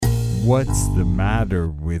What's the Matter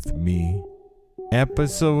with Me?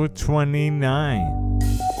 Episode 29.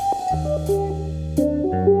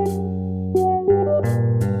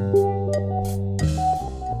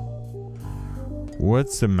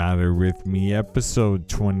 What's the Matter with Me? Episode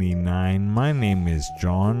 29. My name is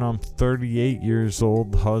John. I'm 38 years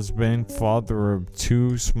old, husband, father of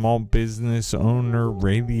two, small business owner,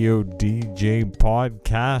 radio DJ,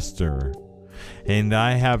 podcaster. And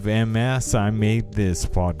I have MS. I made this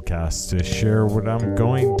podcast to share what I'm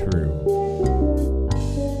going through.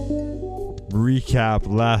 Recap: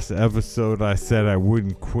 last episode I said I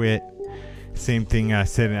wouldn't quit. Same thing I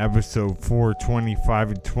said in episode 4,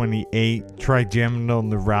 25, and 28. Trigeminal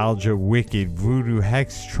neuralgia, wicked voodoo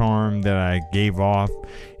hex charm that I gave off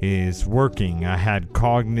is working. I had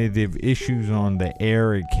cognitive issues on the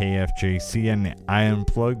air at KFJC and I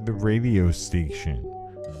unplugged the radio station.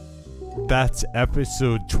 That's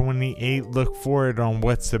episode 28. Look for it on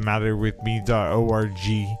what'sthematterwithme.org.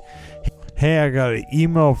 Hey, I got an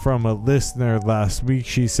email from a listener last week.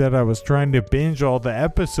 She said I was trying to binge all the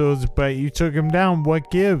episodes, but you took them down.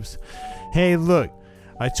 What gives? Hey, look,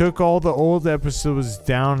 I took all the old episodes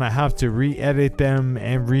down. I have to re-edit them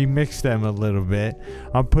and remix them a little bit.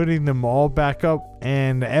 I'm putting them all back up,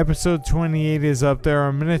 and episode 28 is up there.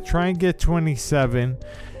 I'm going to try and get 27.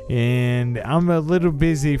 And I'm a little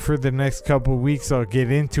busy for the next couple weeks. I'll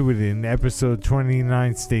get into it in episode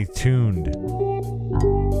 29. Stay tuned.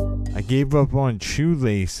 I gave up on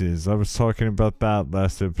shoelaces. I was talking about that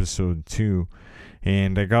last episode too.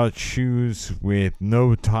 And I got shoes with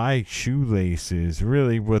no tie shoelaces.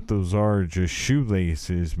 Really what those are just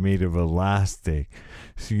shoelaces made of elastic.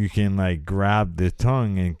 So you can like grab the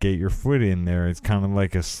tongue and get your foot in there. It's kind of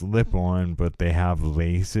like a slip-on, but they have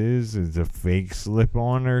laces. It's a fake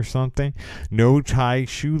slip-on or something. No tie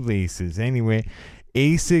shoelaces. Anyway,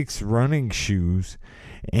 Asics running shoes.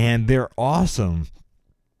 And they're awesome.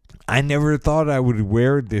 I never thought I would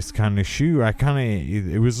wear this kind of shoe.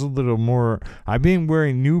 It was a little more, I've been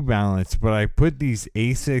wearing New Balance, but I put these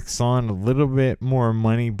Asics on, a little bit more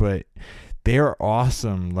money, but they're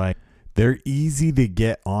awesome. Like, they're easy to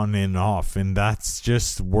get on and off, and that's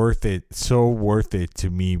just worth it, so worth it to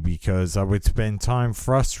me, because I would spend time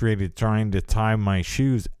frustrated trying to tie my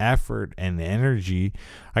shoes, effort and energy.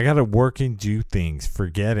 I gotta work and do things.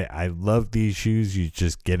 Forget it. I love these shoes. You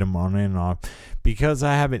just get them on and off. Because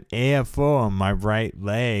I have an AFO on my right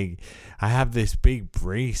leg, I have this big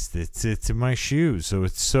brace that sits in my shoes, so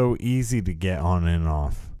it's so easy to get on and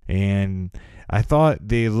off. And I thought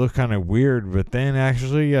they look kind of weird, but then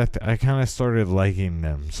actually I kind of started liking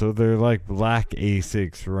them. So they're like black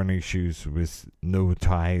Asics running shoes with no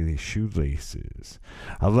tie shoelaces.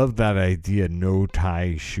 I love that idea, no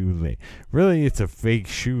tie shoelace. Really, it's a fake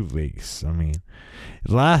shoelace. I mean,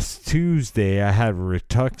 last Tuesday I had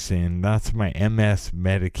Rituxan. That's my MS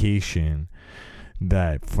medication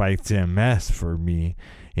that fights MS for me.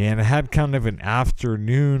 And I had kind of an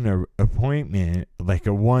afternoon appointment, like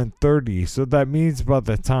a 1:30. So that means by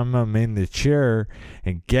the time I'm in the chair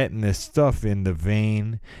and getting this stuff in the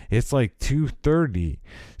vein, it's like 2:30.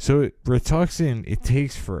 So Rituxan, it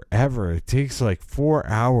takes forever. It takes like 4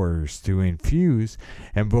 hours to infuse.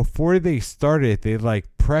 And before they start it, they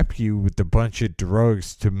like prep you with a bunch of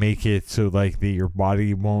drugs to make it so like that your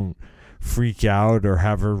body won't freak out or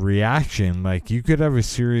have a reaction. Like you could have a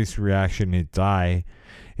serious reaction and die.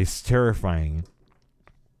 It's terrifying.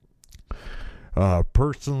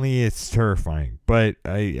 Personally, it's terrifying. But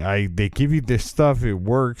they give you this stuff. It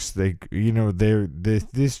works.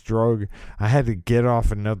 This drug. I had to get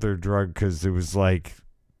off another drug because it was I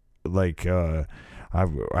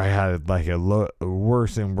had like a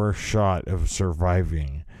worse and worse shot of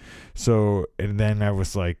surviving. So and then I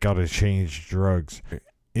was like, gotta change drugs.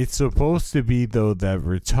 It's supposed to be, though, that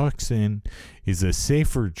Rituxan is a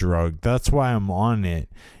safer drug. That's why I'm on it.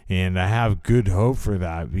 And I have good hope for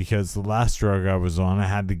that, because the last drug I was on, I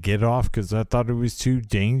had to get off because I thought it was too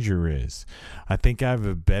dangerous. I think I have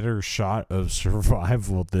a better shot of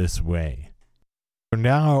survival this way.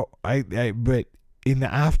 Now, but in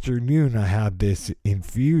the afternoon, I had this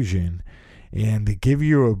infusion. And they give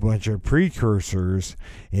you a bunch of precursors.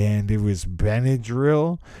 And it was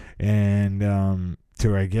Benadryl and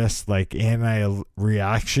to I guess like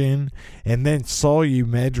anti-reaction, and then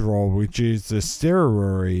Solumedrol, which is a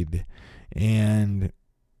steroid, and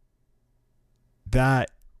that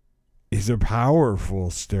is a powerful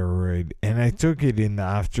steroid, and I took it in the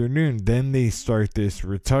afternoon. Then they start this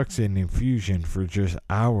Rituxan infusion for just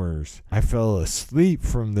hours. I fell asleep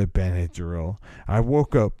from the Benadryl. I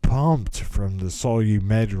woke up pumped from the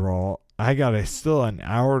Solumedrol. I got still an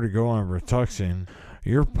hour to go on Rituxan.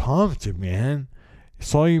 You're pumped, man.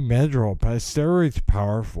 Solubendarole, but steroids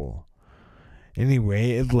powerful.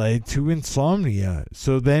 Anyway, it led to insomnia.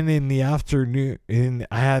 So then in the afternoon,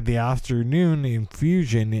 I had the afternoon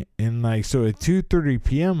infusion, and so at 2:30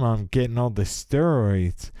 p.m. I'm getting all the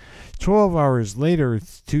steroids. 12 hours later,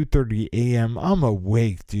 it's 2:30 a.m. I'm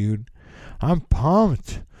awake, dude. I'm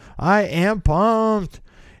pumped. I am pumped.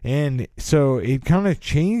 And so it kind of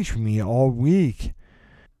changed me all week.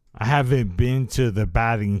 I haven't been to the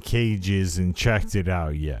batting cages and checked it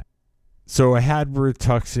out yet. So I had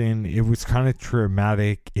Rituxan. It was kind of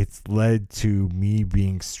traumatic. It's led to me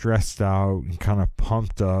being stressed out and kind of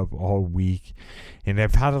pumped up all week. And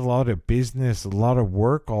I've had a lot of business, a lot of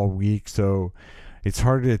work all week. So it's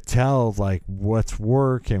hard to tell what's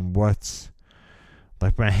work and what's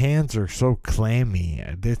my hands are so clammy.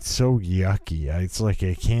 It's so yucky. It's I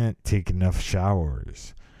can't take enough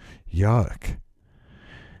showers. Yuck.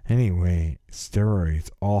 Anyway, steroids,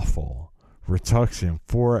 awful. Rituxan,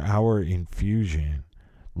 4-hour infusion.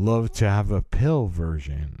 Love to have a pill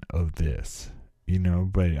version of this,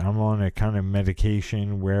 but I'm on a kind of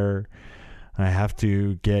medication where I have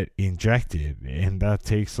to get injected, and that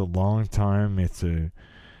takes a long time. It's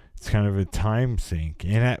kind of a time sink.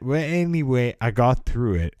 And anyway, I got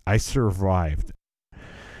through it. I survived.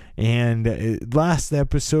 And last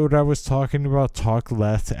episode, I was talking about talk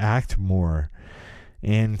less, act more.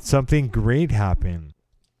 And something great happened.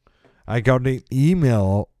 I got an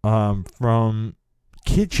email from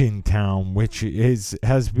Kitchen Town, which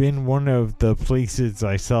has been one of the places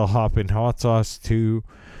I sell Hoppin' Hot Sauce to.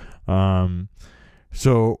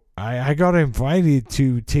 So I got invited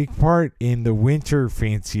to take part in the Winter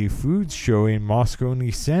Fancy Foods Show in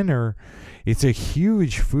Moscone Center. It's a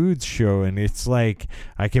huge food show, and it's I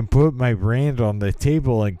can put my brand on the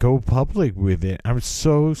table and go public with it. I'm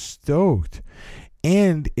so stoked.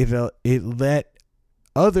 And it let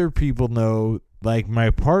other people know, my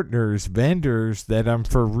partners, vendors, that I'm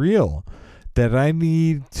for real, that I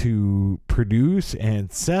need to produce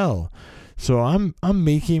and sell. So I'm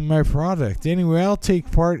making my product. Anyway, I'll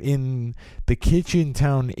take part in the Kitchen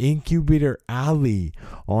Town Incubator Alley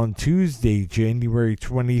on Tuesday, January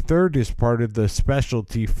 23rd, as part of the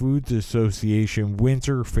Specialty Foods Association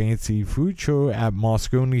Winter Fancy Food Show at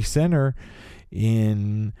Moscone Center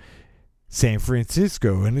in San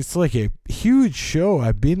Francisco. And it's a huge show.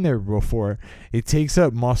 I've been there before. It takes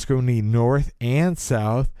up Moscone North and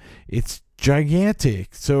South. It's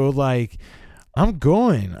gigantic. So I'm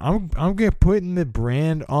going. I'm putting the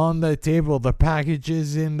brand on the table. The package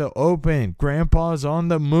is in the open. Grandpa's on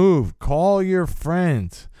the move. Call your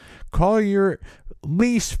friends. Call your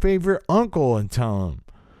least favorite uncle and tell him.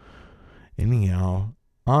 Anyhow,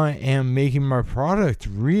 I am making my product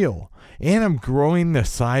real. And I'm growing the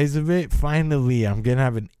size of it. Finally, I'm going to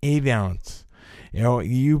have an 8-ounce.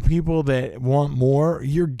 You people that want more,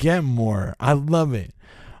 you're getting more. I love it.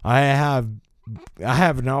 I have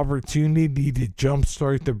an opportunity to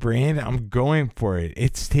jumpstart the brand. I'm going for it.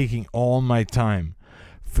 It's taking all my time.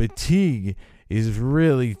 Fatigue is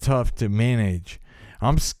really tough to manage.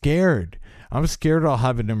 I'm scared. I'm scared I'll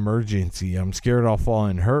have an emergency. I'm scared I'll fall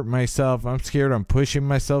and hurt myself. I'm scared I'm pushing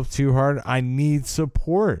myself too hard. I need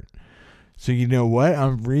support. So you know what?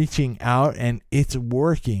 I'm reaching out and it's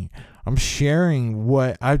working. I'm sharing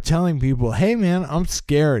what I'm telling people. Hey man, I'm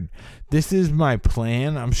scared. This is my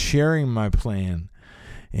plan. I'm sharing my plan.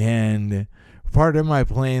 And part of my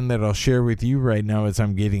plan that I'll share with you right now is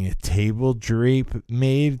I'm getting a table drape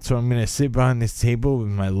made. So I'm going to sit behind this table with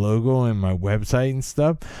my logo and my website and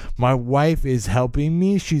stuff. My wife is helping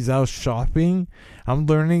me. She's out shopping. I'm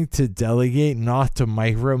learning to delegate, not to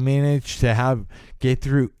micromanage, to get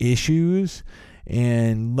through issues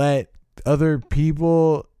and let other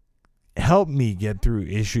people help me get through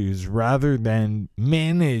issues rather than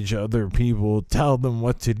manage other people, tell them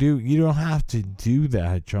what to do. You don't have to do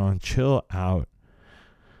that, John. Chill out.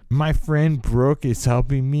 My friend Brooke is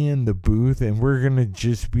helping me in the booth, and we're going to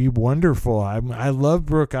just be wonderful. I love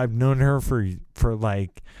Brooke. I've known her for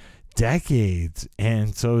decades.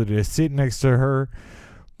 And so to sit next to her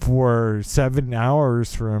for 8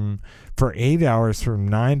 hours from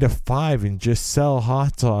 9 to 5 and just sell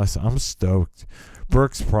hot sauce, I'm stoked.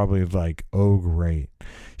 Brooke's probably oh, great.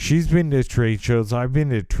 She's been to trade shows. I've been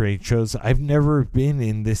to trade shows. I've never been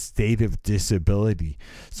in this state of disability.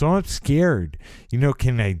 So I'm scared.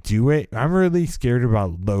 Can I do it? I'm really scared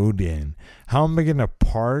about load-in. How am I going to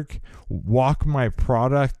park, walk my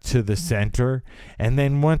product to the center, and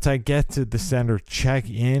then once I get to the center, check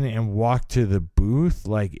in and walk to the booth?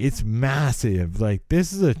 Like, it's massive. Like,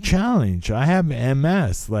 this is a challenge. I have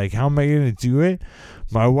MS. Like, how am I going to do it?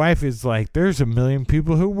 My wife is like, there's a million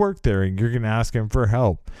people who work there and you're going to ask them for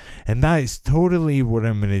help. And that is totally what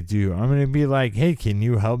I'm going to do. I'm going to be like, hey, can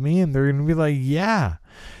you help me? And they're going to be like, yeah.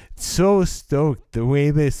 So stoked the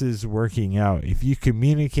way this is working out. If you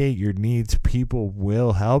communicate your needs, people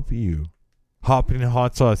will help you. Hoppin'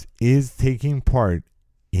 Hot Sauce is taking part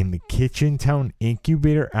in the Kitchen Town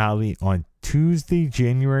Incubator Alley on Tuesday,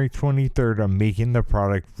 January 23rd. I'm making the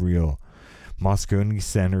product real. Moscone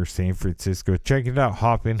Center, San Francisco. Check it out,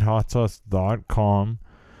 hoppinhotsauce.com.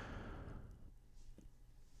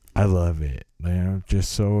 I love it. I'm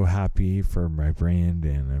just so happy for my brand,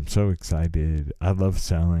 and I'm so excited. I love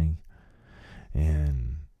selling,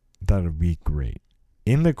 and that'll be great.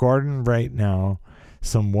 In the garden right now,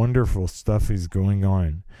 some wonderful stuff is going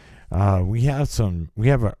on. We have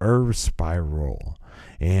a herb spiral,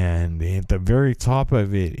 and at the very top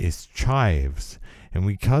of it is chives. And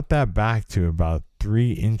we cut that back to about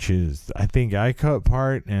 3 inches. I think I cut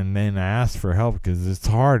part, and then I asked for help because it's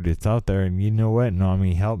hard. It's out there. And you know what?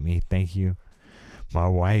 Nami helped me. Thank you. My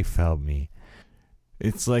wife helped me.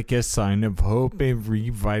 It's like a sign of hope and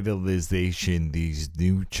revitalization, these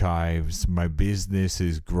new chives. My business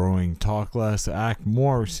is growing. Talk less, act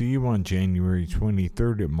more. See you on January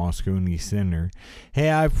 23rd at Moscone Center.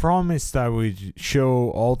 Hey, I promised I would show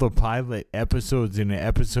all the pilot episodes in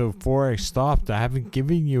episode 4. I stopped. I haven't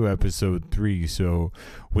given you episode 3. So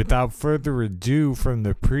without further ado, from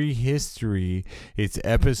the prehistory, it's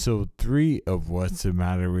episode 3 of What's the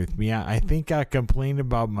Matter with Me. I think I complained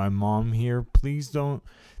about my mom here. Please don't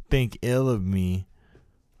think ill of me.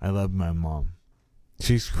 I love my mom.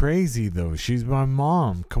 She's crazy though. She's my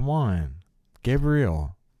mom. Come on. Get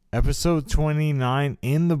real. Episode 29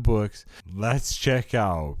 in the books. Let's check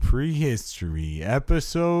out Prehistory,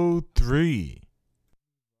 episode 3.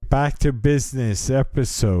 Back to business,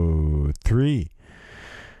 episode 3.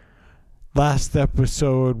 Last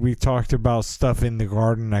episode, we talked about stuff in the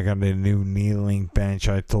garden. I got a new kneeling bench.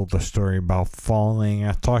 I told the story about falling.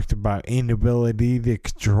 I talked about inability to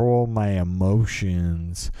control my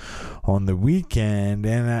emotions on the weekend.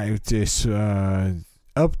 And I just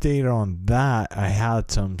update on that. I had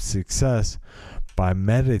some success by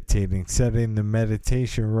meditating, setting the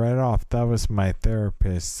meditation right off. That was my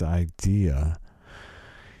therapist's idea.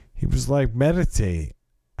 He was like, meditate.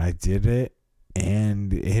 I did it.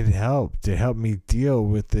 And it helped. It helped me deal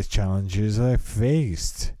with the challenges I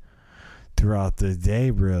faced throughout the day,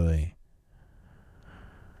 really.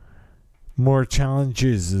 More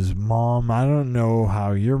challenges is mom. I don't know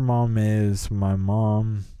how your mom is. My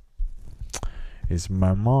mom is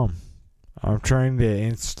my mom. I'm trying to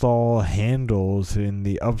install handles in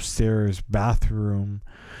the upstairs bathroom.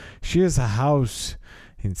 She has a house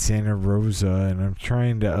in Santa Rosa, and I'm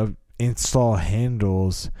trying to install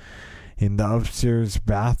handles in the upstairs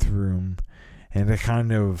bathroom, and a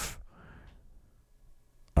kind of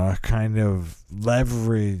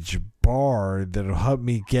leverage bar that'll help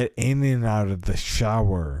me get in and out of the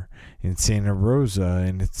shower in Santa Rosa.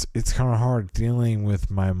 And it's kind of hard dealing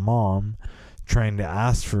with my mom trying to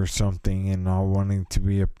ask for something and not wanting to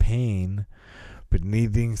be a pain, but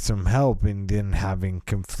needing some help, and then having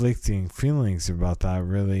conflicting feelings about that.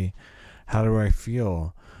 Really, how do I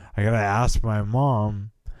feel? I gotta ask my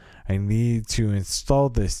mom. I need to install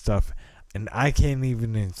this stuff, and I can't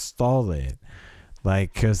even install it,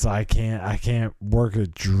 like, cause I can't work a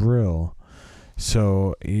drill.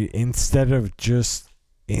 So instead of just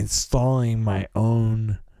installing my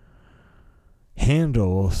own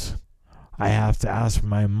handles, I have to ask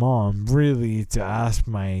my mom, really to ask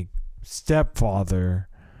my stepfather,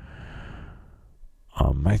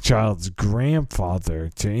 my child's grandfather,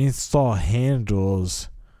 to install handles.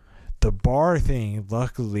 The bar thing,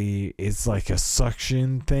 luckily, is like a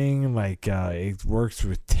suction thing. Like, it works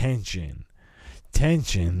with tension.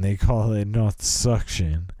 Tension, they call it, not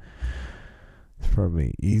suction. It's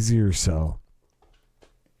probably easier so.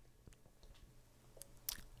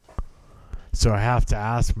 So I have to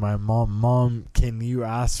ask my mom, can you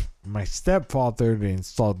ask my stepfather to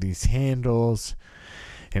install these handles?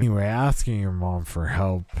 Anyway, asking your mom for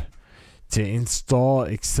help to install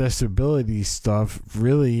accessibility stuff,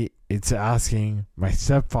 really, it's asking my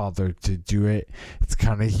stepfather to do it. It's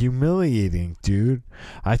kind of humiliating, dude.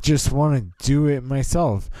 I just want to do it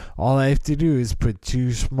myself. All I have to do is put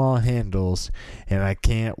 2 small handles, and I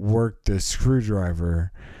can't work the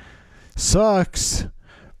screwdriver. Sucks.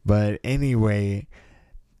 But anyway,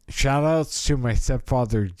 shout outs to my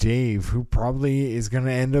stepfather Dave, who probably is going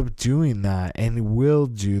to end up doing that and will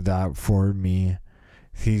do that for me.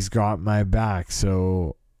 He's got my back,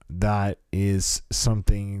 so that is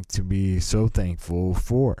something to be so thankful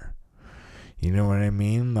for. You know what I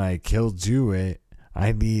mean? Like, he'll do it.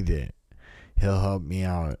 I need it. He'll help me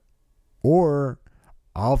out. Or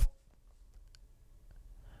I'll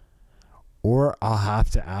have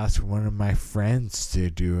to ask one of my friends to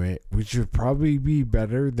do it, which would probably be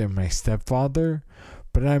better than my stepfather,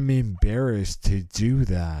 but I'm embarrassed to do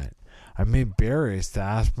that. I'm embarrassed to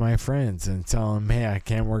ask my friends and tell them, hey, I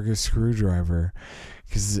can't work a screwdriver.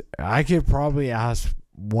 Because I could probably ask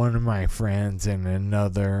one of my friends and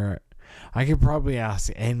another. I could probably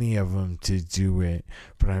ask any of them to do it,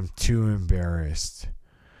 but I'm too embarrassed.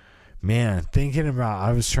 Man,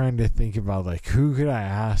 I was trying to think about, like, who could I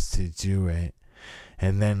ask to do it?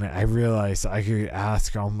 And then I realized I could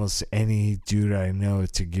ask almost any dude I know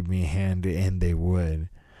to give me a hand, and they would.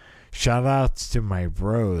 Shout outs to my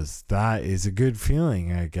bros. That is a good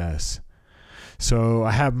feeling, I guess. So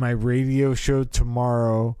I have my radio show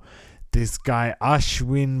tomorrow. This guy,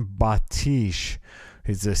 Ashwin Batish,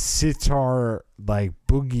 is a sitar, like,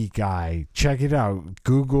 boogie guy. Check it out.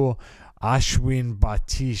 Google Ashwin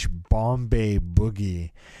Batish Bombay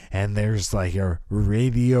Boogie, and there's like a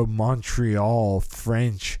Radio Montreal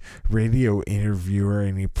French radio interviewer,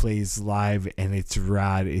 and he plays live, and it's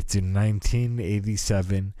rad. It's in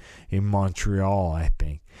 1987 in Montreal, I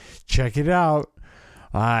think. Check it out.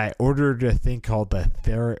 I ordered a thing called the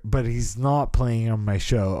but he's not playing on my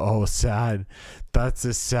show. Oh, sad. That's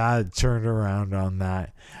a sad turnaround on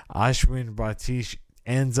that. Ashwin Batish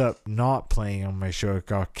ends up not playing on my show. It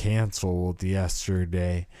got canceled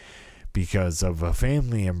yesterday because of a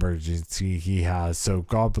family emergency he has. So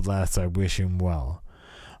God bless. I wish him well.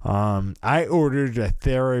 I ordered a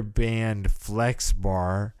TheraBand Flex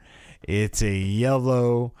Bar. It's a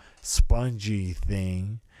yellow spongy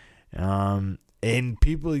thing. And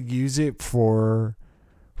people use it for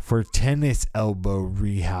tennis elbow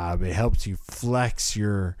rehab. It helps you flex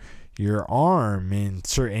your arm and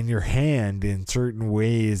your hand in certain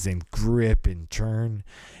ways, and grip and turn,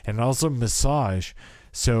 and also massage.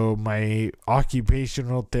 So my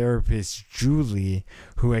occupational therapist Julie,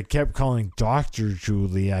 who I kept calling Dr.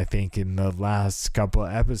 Julie, I think in the last couple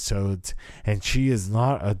of episodes, and she is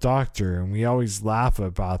not a doctor, and we always laugh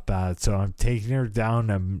about that, so I'm taking her down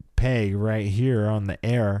a peg right here on the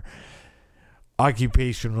air.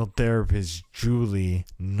 Occupational therapist Julie,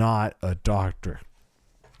 not a doctor.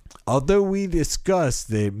 Although we discussed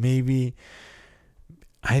that maybe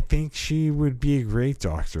I think she would be a great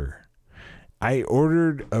doctor. I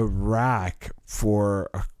ordered a rack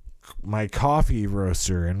for my coffee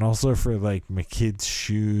roaster, and also for like my kids'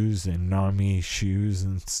 shoes and Nami's shoes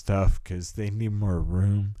and stuff, because they need more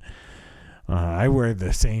room. I wear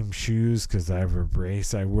the same shoes because I have a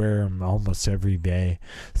brace. I wear them almost every day.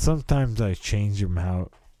 Sometimes I change them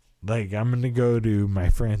out. Like, I'm going to go to my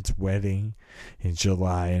friend's wedding in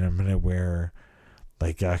July, and I'm going to wear,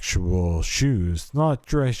 like, actual shoes. Not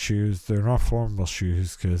dress shoes. They're not formal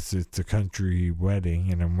shoes because it's a country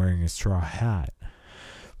wedding, and I'm wearing a straw hat.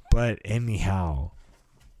 But anyhow,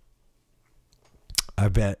 I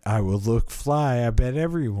bet I will look fly. I bet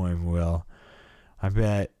everyone will. I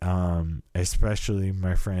bet, especially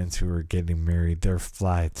my friends who are getting married, they're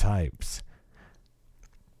fly types.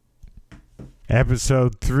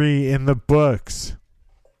 Episode 3 in the books.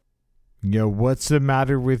 Yo, What's the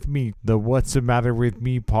Matter with Me? The What's the Matter with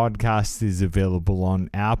Me podcast is available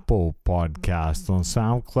on Apple Podcasts, on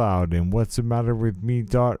SoundCloud, and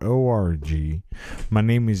what'sthematterwithme.org. My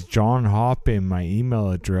name is John Hoppin. My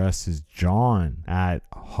email address is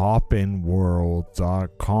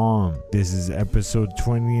john@hoppinworld.com. This is episode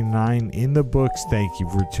 29 in the books. Thank you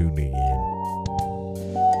for tuning in.